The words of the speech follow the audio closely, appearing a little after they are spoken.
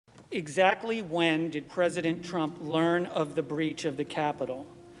Exactly when did President Trump learn of the breach of the Capitol?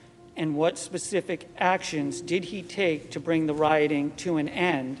 And what specific actions did he take to bring the rioting to an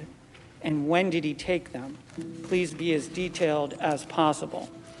end? And when did he take them? Please be as detailed as possible.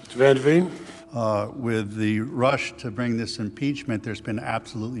 Mr. Van der Veen? With the rush to bring this impeachment, there's been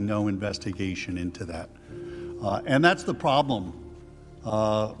absolutely no investigation into that. And that's the problem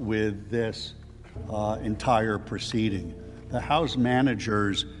with this entire proceeding. The House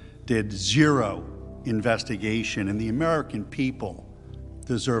managers did zero investigation, and the American people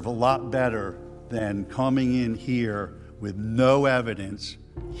deserve a lot better than coming in here with no evidence,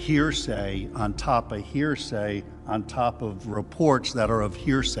 hearsay on top of hearsay on top of reports that are of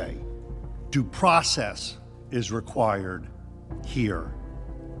hearsay. Due process is required here,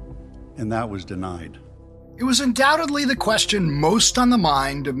 and that was denied. It was undoubtedly the question most on the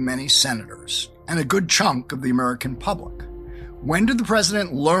mind of many senators and a good chunk of the American public. When did the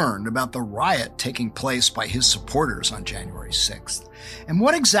president learn about the riot taking place by his supporters on January 6th? And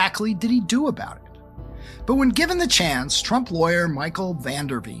what exactly did he do about it? But when given the chance, Trump lawyer Michael Van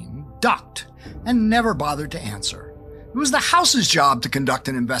der Veen ducked and never bothered to answer. It was the House's job to conduct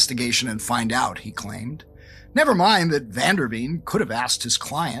an investigation and find out, he claimed. Never mind that Van der Veen could have asked his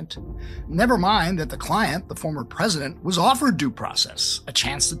client. Never mind that the client, the former president, was offered due process, a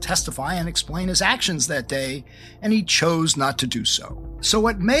chance to testify and explain his actions that day, and he chose not to do so. So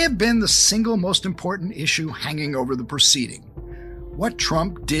what may have been the single most important issue hanging over the proceeding, what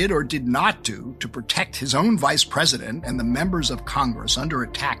Trump did or did not do to protect his own vice president and the members of Congress under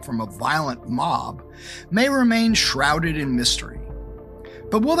attack from a violent mob, may remain shrouded in mystery.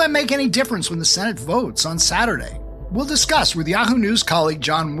 But will that make any difference when the Senate votes on Saturday? We'll discuss with Yahoo News colleague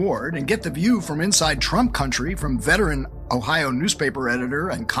John Ward and get the view from inside Trump country from veteran Ohio newspaper editor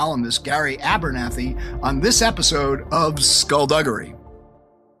and columnist Gary Abernathy on this episode of Skullduggery.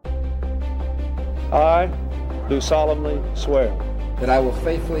 I do solemnly swear that I will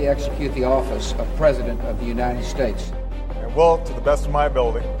faithfully execute the office of President of the United States and will, to the best of my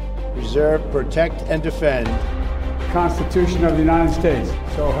ability, preserve, protect, and defend Constitution of the United States.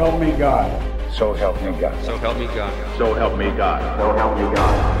 So help me God. So help me God. So help me God. So help me God. So help me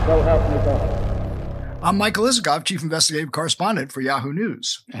God. So help me God. I'm Michael Isikoff, Chief Investigative Correspondent for Yahoo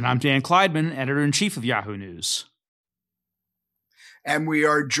News. And I'm Dan Kleidman, Editor-in-Chief of Yahoo News. And we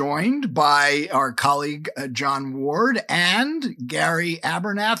are joined by our colleague, John Ward and Gary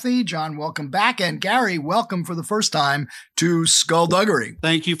Abernathy. John, welcome back. And Gary, welcome for the first time to Skullduggery.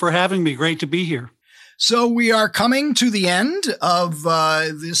 Thank you for having me. Great to be here. So we are coming to the end of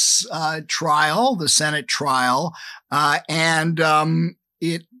this trial, the Senate trial, and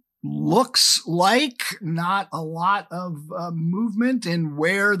it looks like not a lot of movement in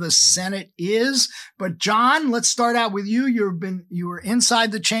where the Senate is. But John, let's start out with you. You were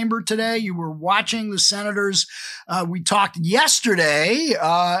inside the chamber today. You were watching the senators. We talked yesterday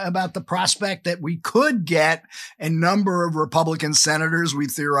about the prospect that we could get a number of Republican senators. We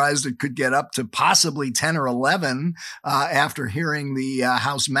theorized it could get up to possibly 10 or 11 after hearing the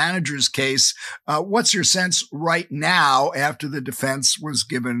House managers case. What's your sense right now after the defense was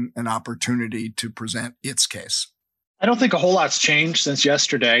given an opportunity to present its case? I don't think a whole lot's changed since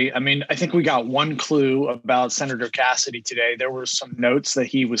yesterday. I mean, I think we got one clue about Senator Cassidy today. There were some notes that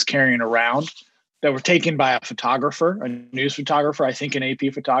he was carrying around that were taken by a photographer, a news photographer, I think an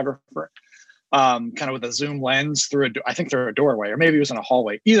AP photographer, kind of with a zoom lens through a doorway, or maybe it was in a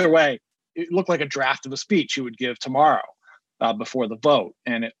hallway. Either way, it looked like a draft of a speech he would give tomorrow before the vote.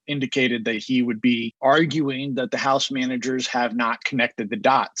 And it indicated that he would be arguing that the House managers have not connected the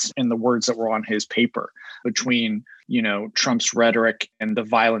dots in the words that were on his paper between, Trump's rhetoric and the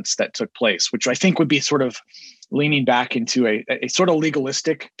violence that took place, which I think would be sort of leaning back into a sort of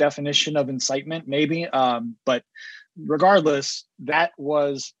legalistic definition of incitement, maybe. But regardless, that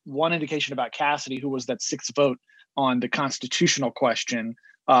was one indication about Cassidy, who was that sixth vote on the constitutional question,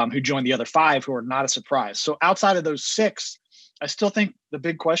 who joined the other five who are not a surprise. So outside of those six, I still think the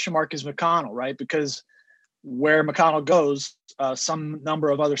big question mark is McConnell, right? Because where McConnell goes, some number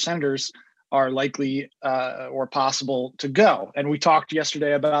of other senators are likely or possible to go. And we talked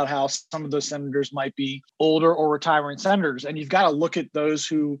yesterday about how some of those senators might be older or retiring senators. And you've got to look at those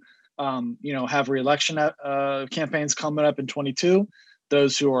who, have reelection campaigns coming up in 22,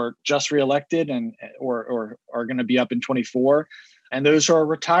 those who are just reelected or are going to be up in 24. And those who are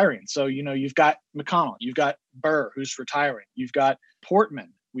retiring. So, you've got McConnell, you've got Burr, who's retiring. You've got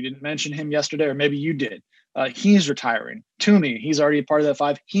Portman. We didn't mention him yesterday, or maybe you did. He's retiring. Toomey, he's already a part of that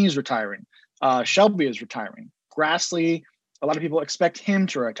five. He's retiring. Shelby is retiring. Grassley, a lot of people expect him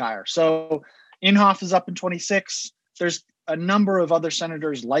to retire. So Inhofe is up in 26. There's a number of other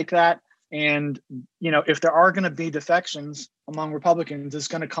senators like that. And, if there are going to be defections among Republicans, it's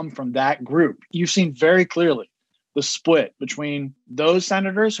going to come from that group. You've seen very clearly the split between those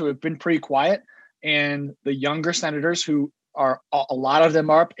senators who have been pretty quiet and the younger senators who are, a lot of them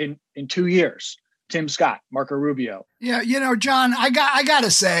are up in 2 years. Tim Scott, Marco Rubio. Yeah, John, I got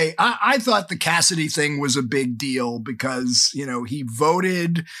to say, I thought the Cassidy thing was a big deal because, he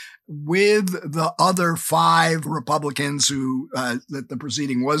voted with the other 5 Republicans who that the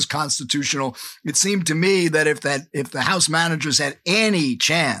proceeding was constitutional. It seemed to me that if the House managers had any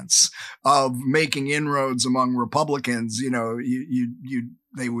chance of making inroads among Republicans,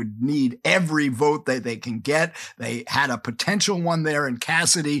 they would need every vote that they can get. They had a potential one there in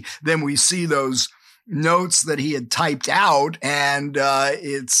Cassidy. Then we see those notes that he had typed out, and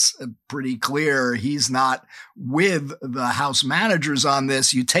it's pretty clear he's not with the House managers on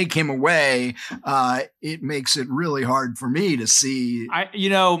this. You take him away, it makes it really hard for me to see.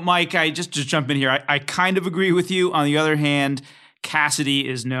 Mike, I just to jump in here, I kind of agree with you. On the other hand, Cassidy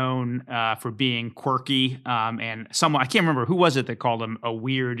is known for being quirky, and someone, I can't remember who was it that called him a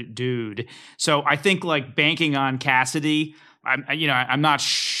weird dude. So I think banking on Cassidy, I'm not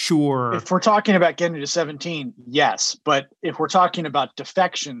sure. If we're talking about getting to 17, yes. But if we're talking about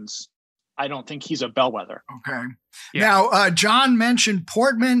defections, I don't think he's a bellwether. Okay. Yeah. Now, John mentioned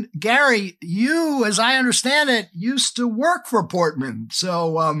Portman. Gary, you, as I understand it, used to work for Portman.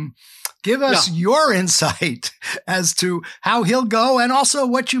 So give us your insight as to how he'll go and also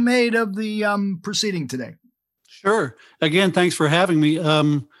what you made of the proceeding today. Sure. Again, thanks for having me.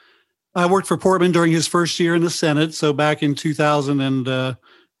 I worked for Portman during his first year in the Senate. So back in 2000 and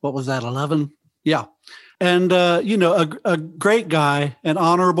what was that, 11? Yeah. And, a great guy, an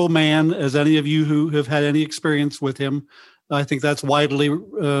honorable man, as any of you who have had any experience with him. I think that's widely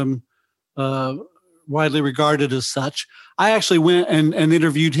regarded as such. I actually went and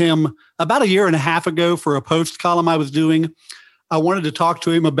interviewed him about a year and a half ago for a Post column I was doing. I wanted to talk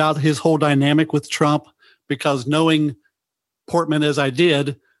to him about his whole dynamic with Trump, because knowing Portman as I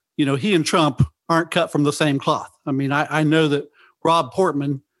did, he and Trump aren't cut from the same cloth. I mean, I know that Rob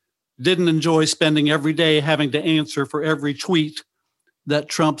Portman didn't enjoy spending every day having to answer for every tweet that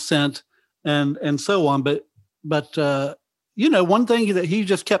Trump sent and so on. But one thing that he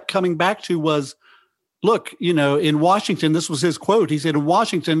just kept coming back to was, look, in Washington, this was his quote. He said, in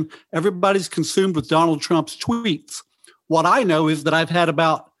Washington, everybody's consumed with Donald Trump's tweets. What I know is that I've had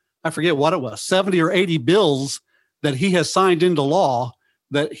about, I forget what it was, 70 or 80 bills that he has signed into law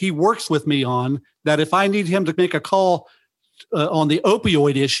that he works with me on, that if I need him to make a call on the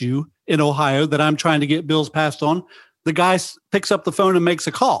opioid issue in Ohio that I'm trying to get bills passed on, the guy picks up the phone and makes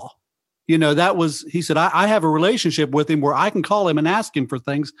a call. He said, I have a relationship with him where I can call him and ask him for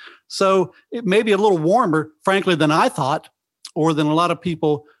things. So it may be a little warmer, frankly, than I thought, or than a lot of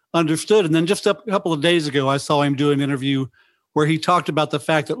people understood. And then just a couple of days ago, I saw him do an interview where he talked about the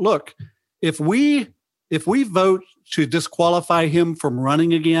fact that, look, if we vote to disqualify him from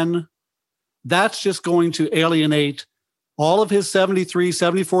running again, that's just going to alienate all of his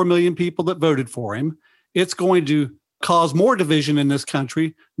 74 million people that voted for him. It's going to cause more division in this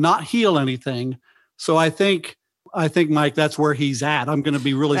country, not heal anything. So I think, Mike, that's where he's at. I'm going to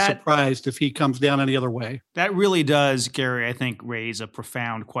be really surprised if he comes down any other way. That really does, Gary, I think, raise a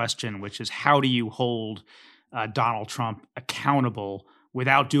profound question, which is how do you hold Donald Trump accountable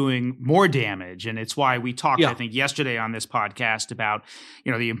without doing more damage? And it's why we talked, I think, yesterday on this podcast about,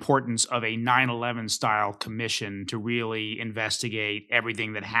 the importance of a 9/11 style commission to really investigate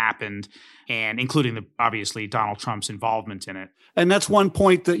everything that happened, and including obviously Donald Trump's involvement in it. And that's one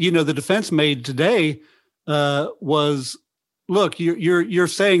point that, the defense made today was, look, you're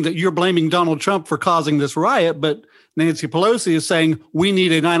saying that you're blaming Donald Trump for causing this riot, but Nancy Pelosi is saying we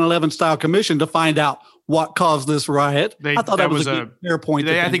need a 9/11 style commission to find out what caused this riot. I thought that was a fair point.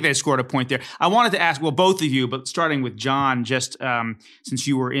 I think they scored a point there. I wanted to ask, both of you, but starting with John, just since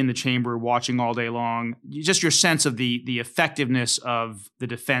you were in the chamber watching all day long, just your sense of the effectiveness of the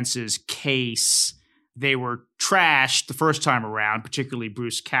defense's case. They were trashed the first time around, particularly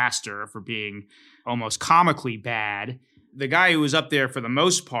Bruce Castor, for being almost comically bad. The guy who was up there for the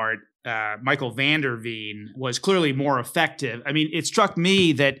most part, Michael Van Der Veen, was clearly more effective. I mean, it struck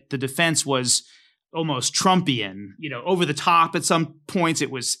me that the defense was almost Trumpian, over the top at some points.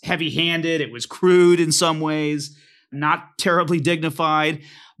 It was heavy-handed. It was crude in some ways, not terribly dignified.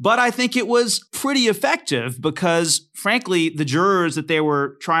 But I think it was pretty effective because, frankly, the jurors that they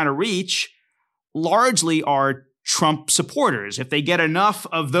were trying to reach largely are Trump supporters. If they get enough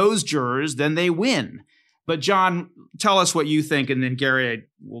of those jurors, then they win. But John, tell us what you think, and then Gary, I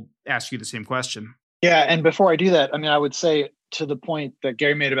will ask you the same question. Yeah, and before I do that, I mean, I would say to the point that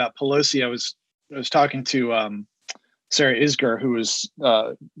Gary made about Pelosi, I was talking to Sarah Isgur, who was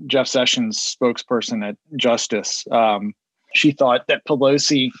Jeff Sessions' spokesperson at Justice. She thought that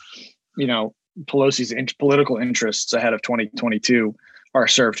Pelosi's political interests ahead of 2022 are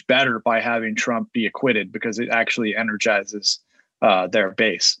served better by having Trump be acquitted because it actually energizes their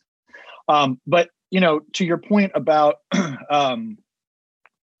base. But, to your point about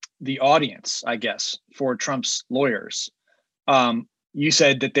the audience, I guess, for Trump's lawyers, you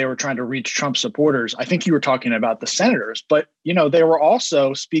said that they were trying to reach Trump supporters. I think you were talking about the senators, but, they were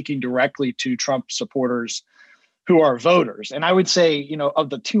also speaking directly to Trump supporters who are voters. And I would say, of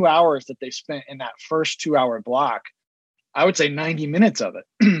the 2 hours that they spent in that first 2 hour block, I would say 90 minutes of it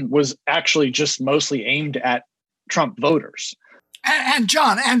was actually just mostly aimed at Trump voters. And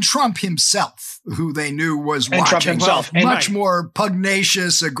John, and Trump himself, who they knew was watching, much more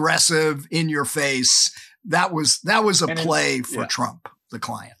pugnacious, aggressive, in your face. That was a play for Trump, the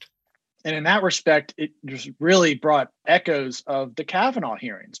client. And in that respect, it just really brought echoes of the Kavanaugh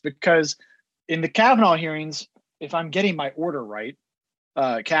hearings, because in the Kavanaugh hearings, if I'm getting my order right,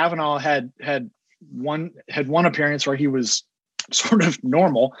 Kavanaugh had one appearance where he was sort of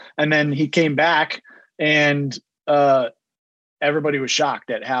normal, and then he came back and everybody was shocked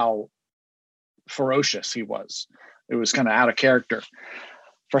at how ferocious he was. It was kind of out of character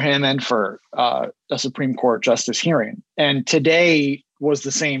for him and for a Supreme Court justice hearing. And today was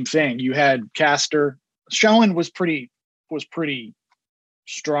the same thing. You had Castor. Schoen was pretty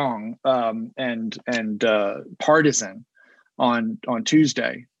strong and partisan on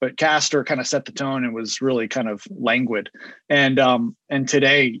Tuesday, but Castor kind of set the tone and was really kind of languid. And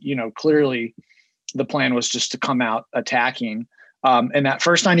today, clearly the plan was just to come out attacking. And that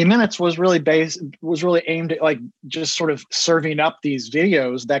first 90 minutes was really aimed at just sort of serving up these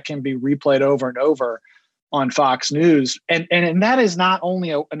videos that can be replayed over and over on Fox News. And that is not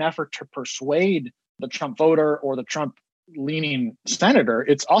only an effort to persuade the Trump voter or the Trump leaning senator,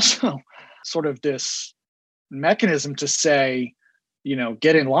 it's also sort of this mechanism to say,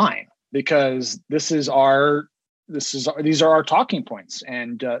 get in line, because these are our talking points,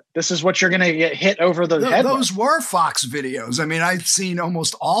 and this is what you're going to get hit over the head with. Those were Fox videos. I mean, I've seen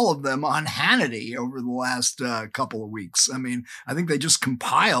almost all of them on Hannity over the last couple of weeks. I mean, I think they just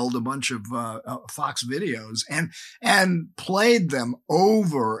compiled a bunch of Fox videos and played them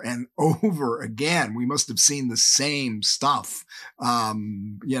over and over again. We must have seen the same stuff,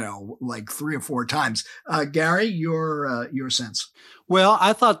 like 3 or 4 times. Gary, your sense? Well,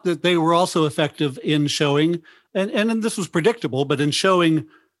 I thought that they were also effective in showing, and this was predictable, but in showing,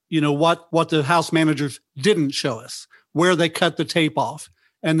 what the House managers didn't show us, where they cut the tape off,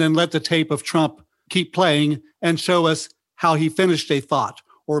 and then let the tape of Trump keep playing and show us how he finished a thought,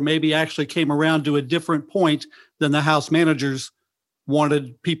 or maybe actually came around to a different point than the House managers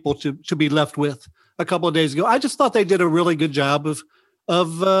wanted people to be left with a couple of days ago. I just thought they did a really good job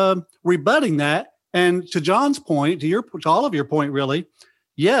of rebutting that. And to John's point, to all of your point, really,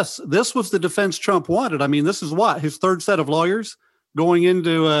 yes, this was the defense Trump wanted. I mean, this is his third set of lawyers going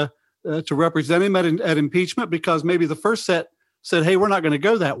into to represent him at impeachment, because maybe the first set said, hey, we're not going to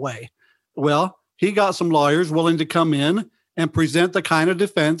go that way. Well, he got some lawyers willing to come in and present the kind of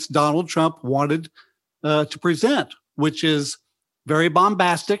defense Donald Trump wanted to present, which is very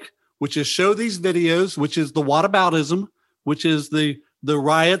bombastic, which is show these videos, which is the whataboutism, which is the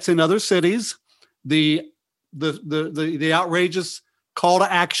riots in other cities, the outrageous call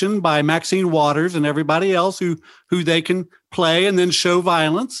to action by Maxine Waters and everybody else who they can play and then show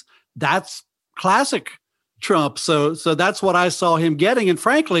violence. That's classic Trump. So that's what I saw him getting. And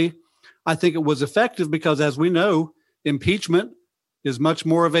frankly, I think it was effective because, as we know, impeachment is much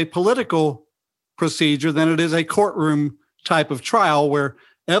more of a political procedure than it is a courtroom type of trial where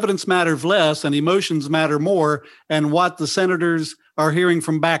evidence matters less and emotions matter more. And what the senators are hearing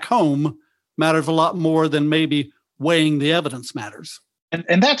from back home matters a lot more than maybe weighing the evidence matters.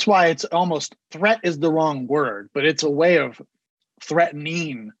 And that's why it's almost, threat is the wrong word, but it's a way of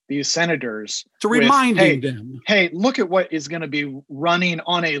threatening these senators. To reminding them. Hey, look at what is going to be running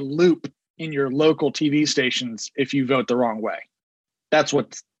on a loop in your local TV stations if you vote the wrong way. That's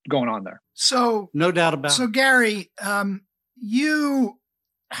what's going on there. So no doubt about it. So Gary, you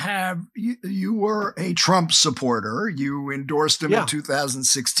were a Trump supporter. You endorsed him in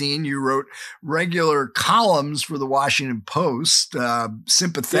 2016. You wrote regular columns for the Washington Post,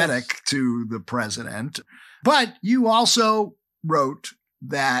 sympathetic to the president. But you also wrote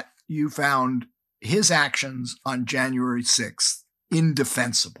that you found his actions on January 6th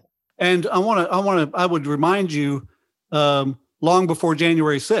indefensible. And I would remind you, long before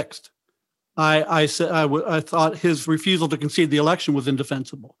January 6th, I thought his refusal to concede the election was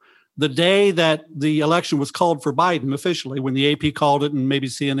indefensible. The day that the election was called for Biden officially, when the AP called it and maybe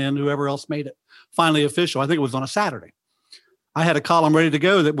CNN, whoever else made it finally official, I think it was on a Saturday, I had a column ready to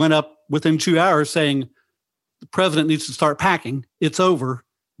go that went up within 2 hours saying the president needs to start packing. It's over.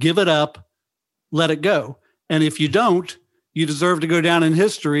 Give it up. Let it go. And if you don't, you deserve to go down in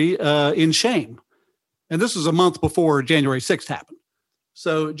history in shame. And this was a month before January 6th happened.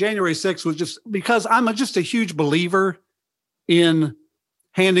 So January 6th was just because I'm just a huge believer in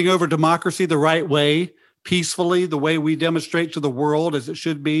handing over democracy the right way, peacefully, the way we demonstrate to the world as it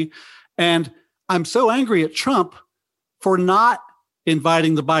should be. And I'm so angry at Trump for not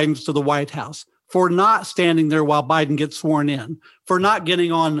inviting the Bidens to the White House, for not standing there while Biden gets sworn in, for not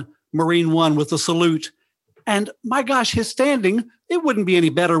getting on Marine One with a salute. And my gosh, his standing, it wouldn't be any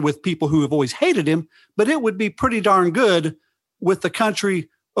better with people who have always hated him, but it would be pretty darn good with the country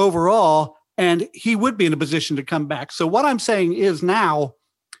overall, and he would be in a position to come back. So what I'm saying is now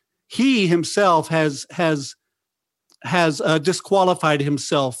he himself has disqualified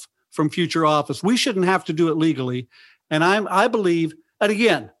himself from future office. We shouldn't have to do it legally. And I believe, and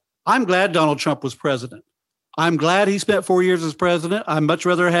again, I'm glad Donald Trump was president. I'm glad he spent 4 years as president. I'd much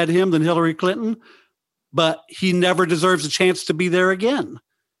rather had him than Hillary Clinton, but he never deserves a chance to be there again.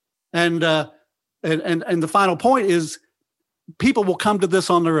 And the final point is people will come to this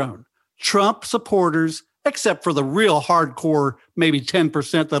on their own. Trump supporters, except for the real hardcore, maybe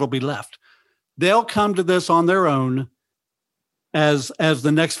 10% that'll be left, they'll come to this on their own as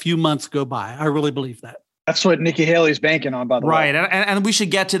the next few months go by. I really believe that. That's what Nikki Haley's banking on, by the way. Right. And we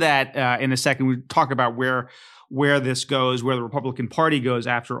should get to that in a second. We talk about where this goes, where the Republican Party goes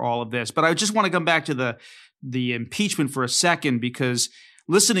after all of this. But I just want to come back to the impeachment for a second, because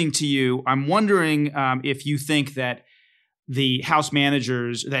listening to you, I'm wondering if you think that the House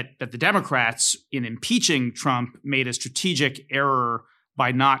managers, that the Democrats in impeaching Trump made a strategic error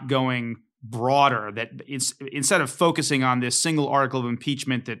by not going broader, that instead of focusing on this single article of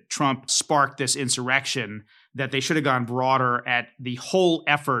impeachment that Trump sparked this insurrection, that they should have gone broader at the whole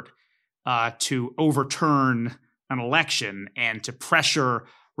effort to overturn an election and to pressure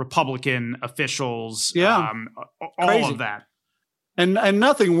Republican officials, all of that. And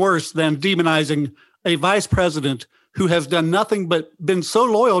nothing worse than demonizing a vice president who has done nothing but been so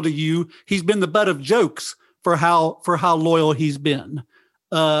loyal to you. He's been the butt of jokes for how loyal he's been.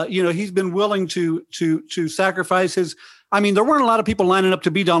 He's been willing to sacrifice his. I mean, there weren't a lot of people lining up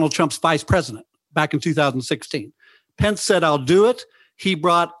to be Donald Trump's vice president back in 2016. Pence said, "I'll do it." He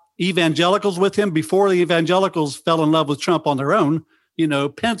brought evangelicals with him before the evangelicals fell in love with Trump on their own.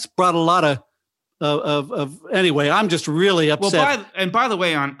 Pence brought a lot of anyway. I'm just really upset. Well, by the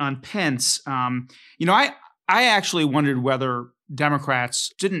way, on Pence, I actually wondered whether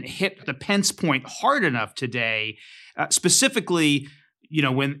Democrats didn't hit the Pence point hard enough today, specifically.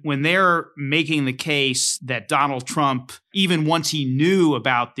 When they're making the case that Donald Trump, even once he knew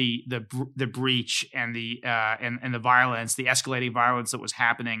about the breach and the violence, the escalating violence that was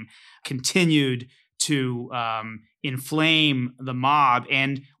happening, continued to inflame the mob.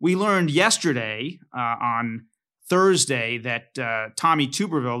 And we learned yesterday on Thursday that Tommy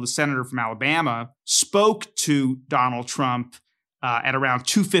Tuberville, the senator from Alabama, spoke to Donald Trump at around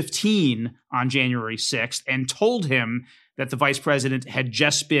 2:15 on January 6th and told him that the vice president had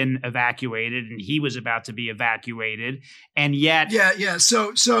just been evacuated and he was about to be evacuated. And yet... Yeah.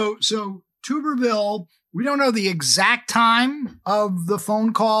 So Tuberville, we don't know the exact time of the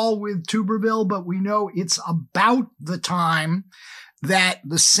phone call with Tuberville, but we know it's about the time that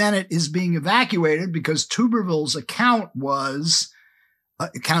the Senate is being evacuated, because Tuberville's account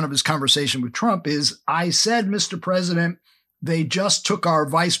of his conversation with Trump is, "I said, Mr. President, they just took our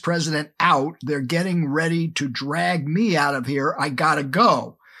vice president out. They're getting ready to drag me out of here. I gotta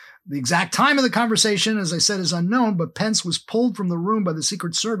go." The exact time of the conversation, as I said, is unknown, but Pence was pulled from the room by the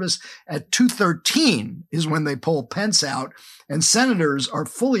Secret Service at 2:13 is when they pulled Pence out, and senators are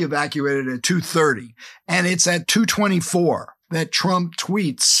fully evacuated at 2:30. And it's at 2:24 that Trump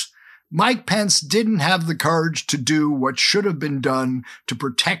tweets, "Mike Pence didn't have the courage to do what should have been done to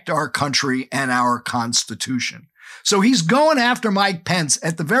protect our country and our Constitution." So he's going after Mike Pence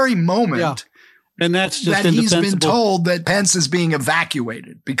at the very moment and that's just that he's been told that Pence is being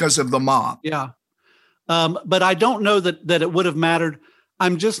evacuated because of the mob. Yeah. But I don't know that it would have mattered.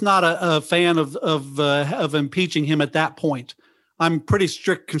 I'm just not a fan of impeaching him at that point. I'm pretty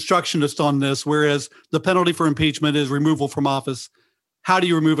strict constructionist on this, whereas the penalty for impeachment is removal from office. How do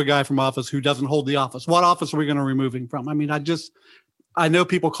you remove a guy from office who doesn't hold the office? What office are we going to remove him from? I mean, I know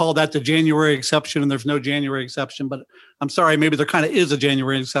people call that the January exception, and there's no January exception, but I'm sorry, maybe there kind of is a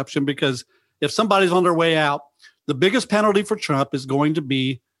January exception, because if somebody's on their way out, the biggest penalty for Trump is going to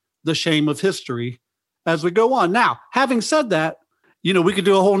be the shame of history as we go on. Now, having said that, we could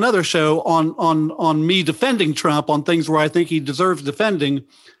do a whole nother show on me defending Trump on things where I think he deserves defending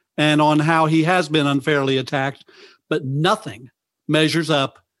and on how he has been unfairly attacked, but nothing measures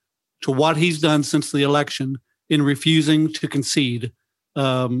up to what he's done since the election in refusing to concede.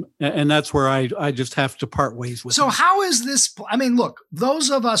 And that's where I just have to part ways with him. So how is this? I mean, look, those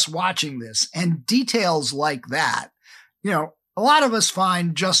of us watching this and details like that, a lot of us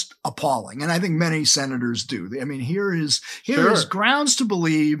find just appalling. And I think many senators do. I mean, here is grounds to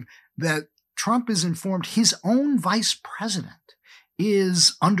believe that Trump is informed his own vice president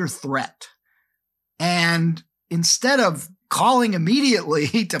is under threat. And instead of calling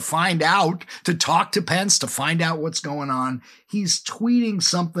immediately to find out, to talk to Pence, to find out what's going on, he's tweeting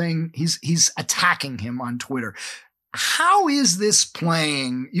something. He's attacking him on Twitter. How is this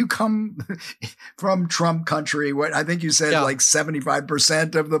playing? You come from Trump country. What I think you said, like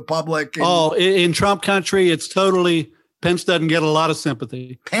 75% of the public. In Trump country, it's totally, Pence doesn't get a lot of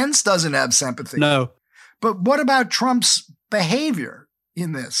sympathy. Pence doesn't have sympathy. No. But what about Trump's behavior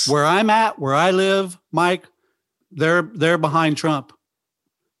in this? Where I'm at, where I live, Mike, they're behind Trump.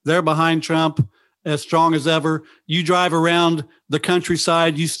 They're behind Trump as strong as ever. You drive around the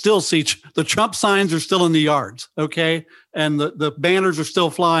countryside, you still see the Trump signs are still in the yards, okay? And the banners are still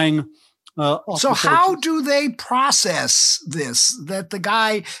flying. So how do they process this, that the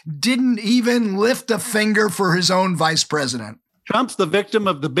guy didn't even lift a finger for his own vice president? Trump's the victim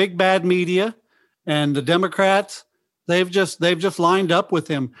of the big bad media, and the Democrats, they've just lined up with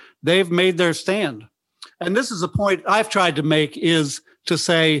him. They've made their stand. And this is a point I've tried to make, is to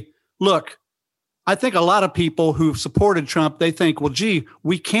say, look, I think a lot of people who've supported Trump, they think, well, gee,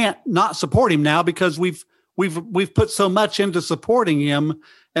 we can't not support him now because we've put so much into supporting him.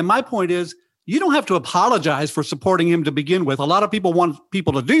 And my point is, you don't have to apologize for supporting him to begin with. A lot of people want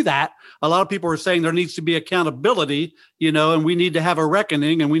people to do that. A lot of people are saying there needs to be accountability, and we need to have a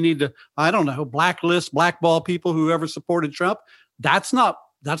reckoning, and we need to, blacklist, blackball people who ever supported Trump. That's not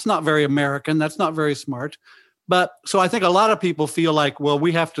very American. That's not very smart. But so I think a lot of people feel like, well,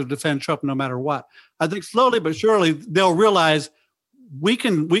 we have to defend Trump no matter what. I think slowly but surely they'll realize we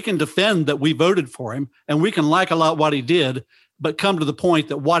can defend that we voted for him, and we can like a lot what he did, but come to the point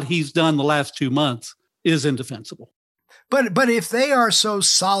that what he's done the last 2 months is indefensible. But if they are so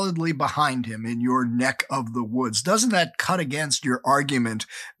solidly behind him in your neck of the woods, doesn't that cut against your argument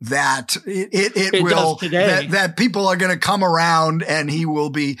that it will, that people are going to come around and he will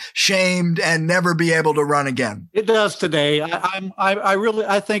be shamed and never be able to run again? It does today.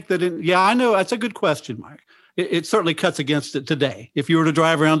 I think that, I know that's a good question, Mike. It certainly cuts against it today. If you were to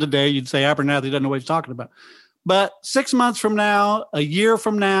drive around today, you'd say Abernathy doesn't know what he's talking about. But 6 months from now, a year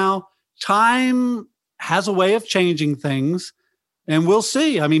from now, time has a way of changing things, and we'll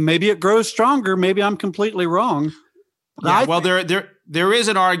see. I mean, maybe it grows stronger. Maybe I'm completely wrong. Yeah, there is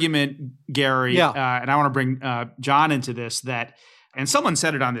an argument, Gary, and I want to bring John into this, and someone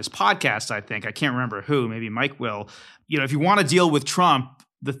said it on this podcast, I think. I can't remember who, maybe Mike will. If you want to deal with Trump,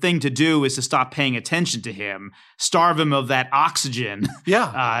 the thing to do is to stop paying attention to him, starve him of that oxygen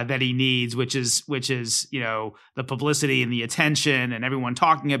that he needs, which is the publicity and the attention and everyone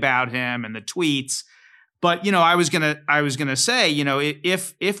talking about him and the tweets. But I was gonna say,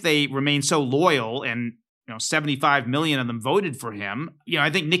 if they remain so loyal and 75 million of them voted for him,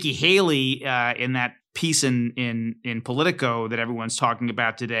 I think Nikki Haley in that piece in Politico that everyone's talking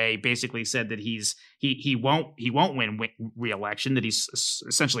about today basically said that he won't win re-election, that he's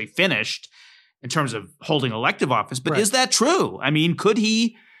essentially finished in terms of holding elective office. But is that true? I mean, could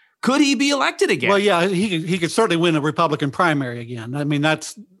he be elected again? Well, yeah, he could certainly win a Republican primary again. I mean, I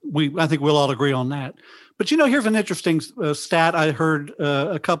think we'll all agree on that. But here's an interesting stat I heard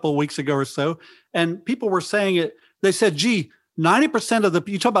a couple of weeks ago or so, and people were saying it. They said, gee, 90% of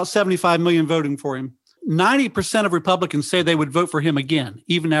you talk about 75 million voting for him. 90% of Republicans say they would vote for him again,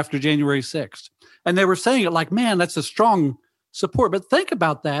 even after January 6th. And they were saying it like, man, that's a strong support. But think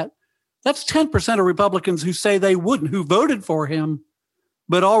about that. That's 10% of Republicans who say they wouldn't, who voted for him.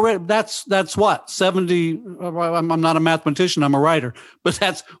 But already that's what, 70, I'm not a mathematician, I'm a writer, but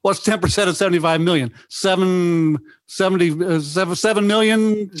what's 10% of 75 million? 7 million, 10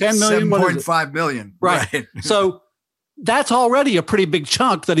 million? 7.5 million. Right. So that's already a pretty big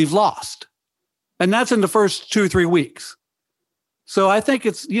chunk that he's lost. And that's in the first 2 or 3 weeks. So I think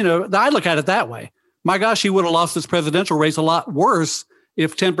it's, I look at it that way. My gosh, he would have lost this presidential race a lot worse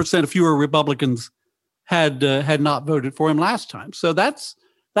if 10% fewer Republicans had not voted for him last time. So that's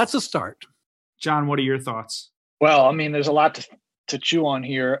a start. John, what are your thoughts? Well, I mean, there's a lot to chew on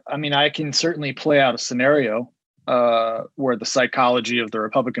here. I mean, I can certainly play out a scenario where the psychology of the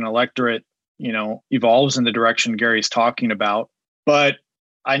Republican electorate, evolves in the direction Gary's talking about. But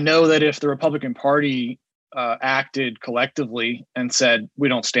I know that if the Republican Party acted collectively and said, we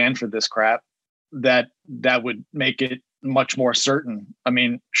don't stand for this crap, that would make it much more certain. I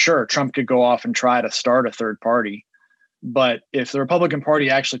mean, sure, Trump could go off and try to start a third party. But if the Republican Party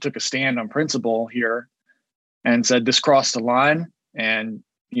actually took a stand on principle here and said this crossed the line, and,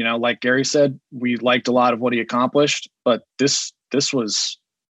 like Gary said, we liked a lot of what he accomplished, but this was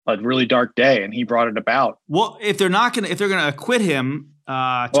a really dark day and he brought it about. Well, if they're going to acquit him,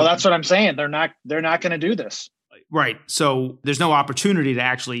 that's what I'm saying. They're not going to do this. Right. So there's no opportunity to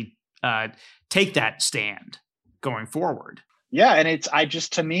actually take that stand going forward. Yeah. And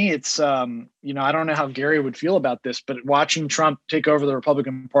to me, it's, I don't know how Gary would feel about this, but watching Trump take over the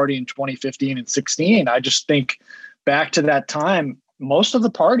Republican Party in 2015 and 16, I just think back to that time, most of the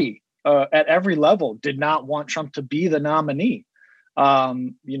party at every level did not want Trump to be the nominee.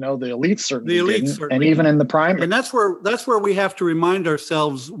 The elites certainly didn't, and even in the primary. And that's where we have to remind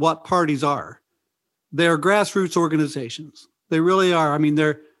ourselves what parties are. They're grassroots organizations. They really are. I mean,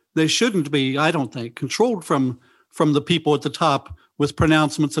 they shouldn't be, I don't think, controlled from the people at the top with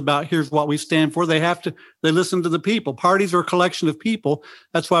pronouncements about here's what we stand for. They listen to the people. Parties are a collection of people.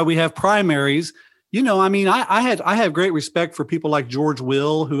 That's why we have primaries. I have great respect for people like George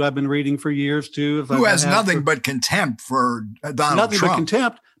Will, who I've been reading for years too. Who has nothing but contempt for Donald Trump. Nothing but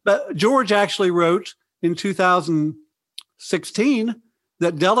contempt. But George actually wrote in 2016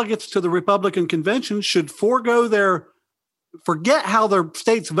 that delegates to the Republican convention should forget how their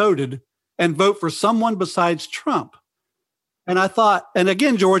states voted and vote for someone besides Trump. And I thought, and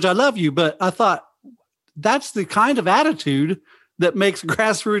again, George, I love you, but I thought that's the kind of attitude that makes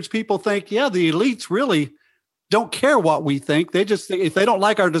grassroots people think, yeah, the elites really don't care what we think. They just think if they don't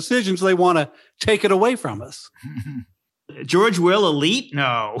like our decisions, they want to take it away from us. George Will elite?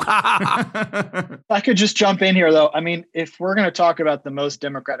 No. I could just jump in here, though. I mean, if we're going to talk about the most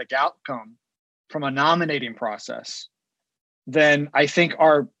democratic outcome from a nominating process, then I think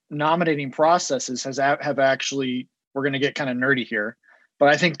our nominating processes have actually, we're going to get kind of nerdy here, but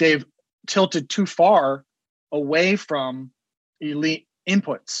I think they've tilted too far away from elite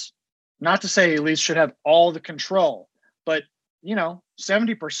inputs. Not to say elites should have all the control, but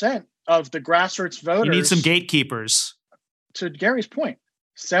 70% of the grassroots voters. You need some gatekeepers. To Gary's point,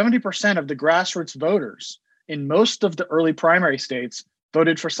 70% of the grassroots voters in most of the early primary states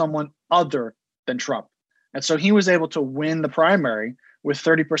voted for someone other than Trump. And so he was able to win the primary with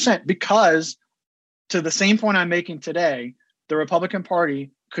 30% because, to the same point I'm making today, the Republican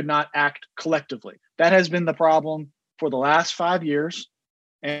Party could not act collectively. That has been the problem for the last 5 years,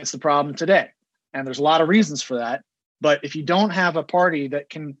 and it's the problem today. And there's a lot of reasons for that. But if you don't have a party that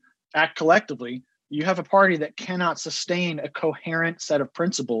can act collectively, you have a party that cannot sustain a coherent set of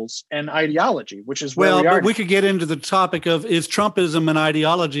principles and ideology, which is where we are. But we could get into the topic of, is Trumpism an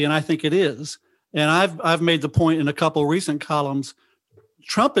ideology? And I think it is. And I've made the point in a couple recent columns,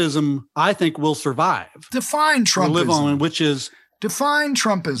 Trumpism, I think, will survive. Define Trumpism. Live on, which is define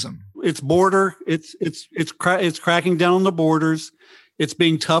Trumpism. It's border. It's cracking down on the borders. It's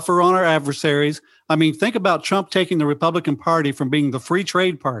being tougher on our adversaries. I mean, think about Trump taking the Republican Party from being the free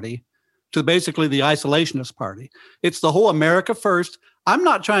trade party to basically the isolationist party. It's the whole America first. I'm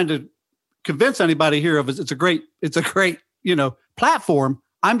not trying to convince anybody here of it's a great platform.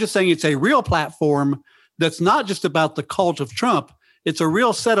 I'm just saying it's a real platform that's not just about the cult of Trump. It's a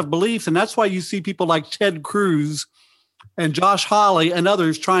real set of beliefs, and that's why you see people like Ted Cruz and Josh Hawley and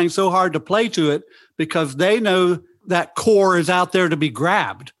others trying so hard to play to it because they know that core is out there to be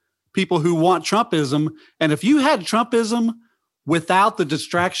grabbed, people who want Trumpism. And if you had Trumpism without the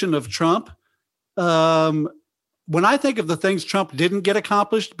distraction of Trump, when I think of the things Trump didn't get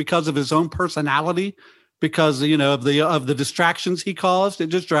accomplished because of his own personality, because, of the distractions he caused, it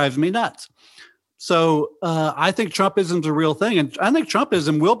just drives me nuts. So I think Trumpism's a real thing. And I think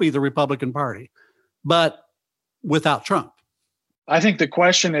Trumpism will be the Republican Party, but without Trump. I think the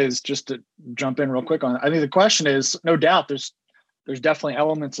question is, just to jump in real quick on it, I think the question is, no doubt, there's definitely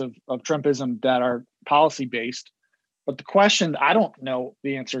elements of Trumpism that are policy based. But the question I don't know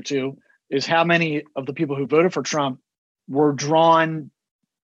the answer to is how many of the people who voted for Trump were drawn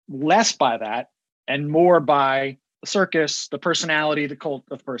less by that and more by the circus, the personality, the cult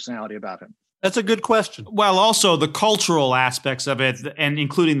of personality about him. That's a good question. Well, also the cultural aspects of it, and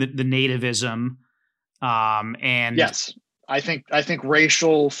including the nativism. And yes, I think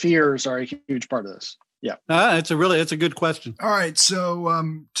racial fears are a huge part of this. Yeah, it's a good question. All right,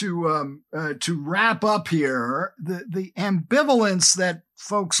 so to wrap up here, the ambivalence that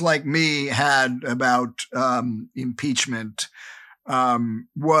folks like me had about impeachment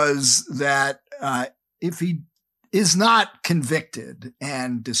was that if he is not convicted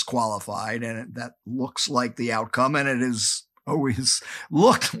and disqualified, and that looks like the outcome, and it has always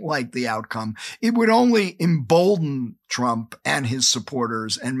looked like the outcome, it would only embolden Trump and his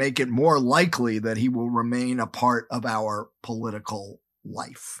supporters and make it more likely that he will remain a part of our political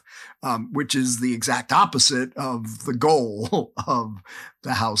life, which is the exact opposite of the goal of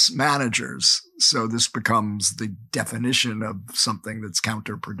the House managers. So this becomes the definition of something that's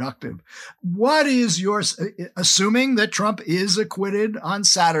counterproductive. What is yours, assuming that Trump is acquitted on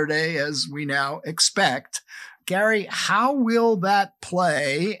Saturday, as we now expect, Gary, how will that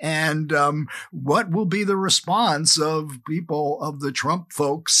play, and what will be the response of people, of the Trump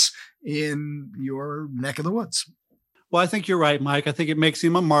folks in your neck of the woods? Well, I think you're right, Mike. I think it makes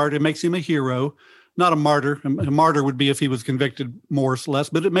him a martyr. It makes him a hero, not a martyr. A martyr would be if he was convicted more or less,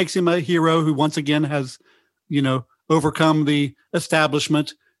 but it makes him a hero who once again has, overcome the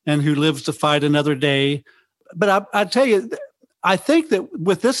establishment and who lives to fight another day. But I tell you, I think that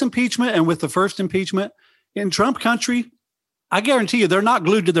with this impeachment and with the first impeachment in Trump country, I guarantee you they're not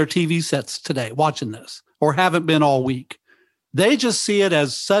glued to their TV sets today watching this, or haven't been all week. They just see it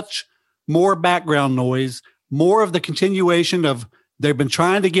as such more background noise, more of the continuation of they've been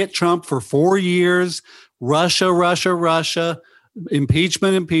trying to get Trump for 4 years, Russia,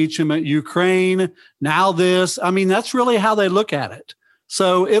 impeachment, Ukraine, now this. I mean, that's really how they look at it.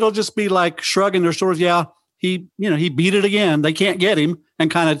 So it'll just be like shrugging their shoulders. Yeah, he beat it again. They can't get him, and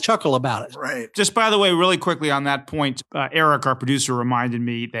kind of chuckle about it. Right. Just by the way, really quickly on that point, Eric, our producer, reminded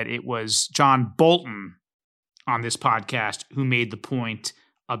me that it was John Bolton on this podcast who made the point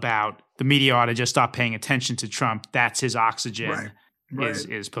about the media ought to just stop paying attention to Trump. That's his oxygen,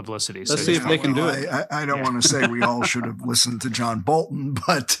 is publicity. Let's see if they can do it. I don't want to say we all should have listened to John Bolton,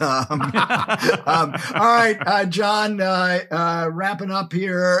 but all right, John, wrapping up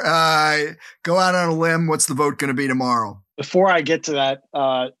here, go out on a limb. What's the vote going to be tomorrow? Before I get to that,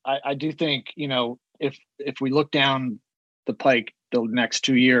 I do think, if we look down the pike the next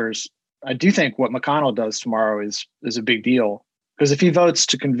 2 years, I do think what McConnell does tomorrow is a big deal. Because if he votes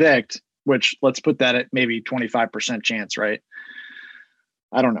to convict, which let's put that at maybe 25% chance, right?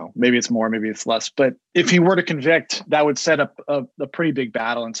 I don't know. Maybe it's more, maybe it's less. But if he were to convict, that would set up a pretty big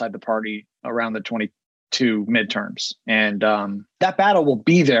battle inside the party around the 22 midterms. And that battle will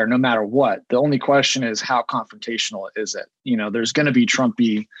be there no matter what. The only question is, how confrontational is it? There's going to be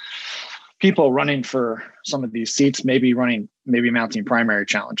Trumpy people running for some of these seats, maybe mounting primary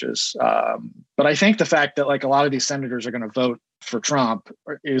challenges. But I think the fact that a lot of these senators are going to vote for Trump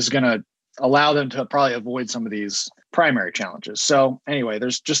is going to allow them to probably avoid some of these primary challenges. So anyway,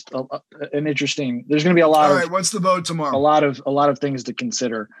 there's just there's going to be a lot. All right, what's the vote tomorrow? A lot of things to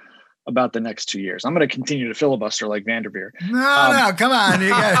consider about the next 2 years. I'm going to continue to filibuster like Vanderveer. No, come on. You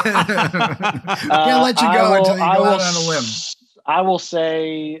got can't let you go until you go out on a limb. I will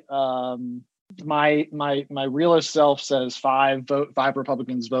say my realist self says 5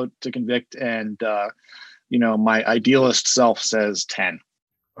 Republicans vote to convict, and my idealist self says 10.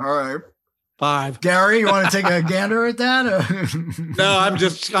 All right. 5. Gary, you want to take a gander at that? No, I'm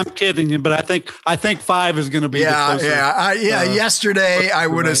kidding you, but I think 5 is going to be the closer. Yesterday I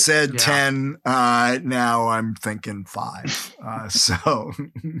would have said 10. Now I'm thinking 5.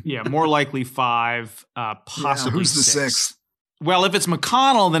 More likely 5, possibly who's the 6. 6th? Well, if it's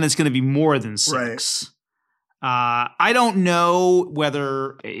McConnell, then it's going to be more than 6. Right. I don't know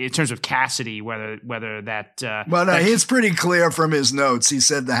whether, in terms of Cassidy, whether that. Well, no, it's pretty clear from his notes. He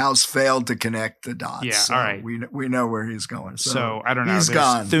said the House failed to connect the dots. Yeah, so all right. We know where he's going. So I don't know. He's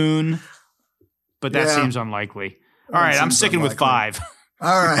gone. Thune, but that seems unlikely. All right, I'm sticking with 5.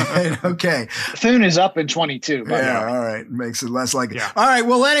 All right. Okay. Thune is up in 22. Yeah. All right. Makes it less likely. Yeah. All right.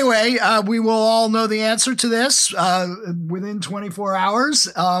 Well, anyway, we will all know the answer to this within 24 hours.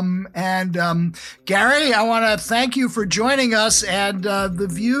 Gary, I want to thank you for joining us. And the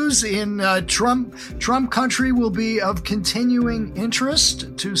views in Trump country will be of continuing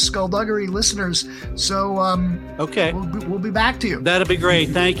interest to Skullduggery listeners. So, okay, we'll be back to you. That'll be great.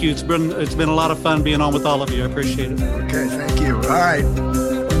 Thank you. It's been a lot of fun being on with all of you. I appreciate it. Okay. Thank you. All right.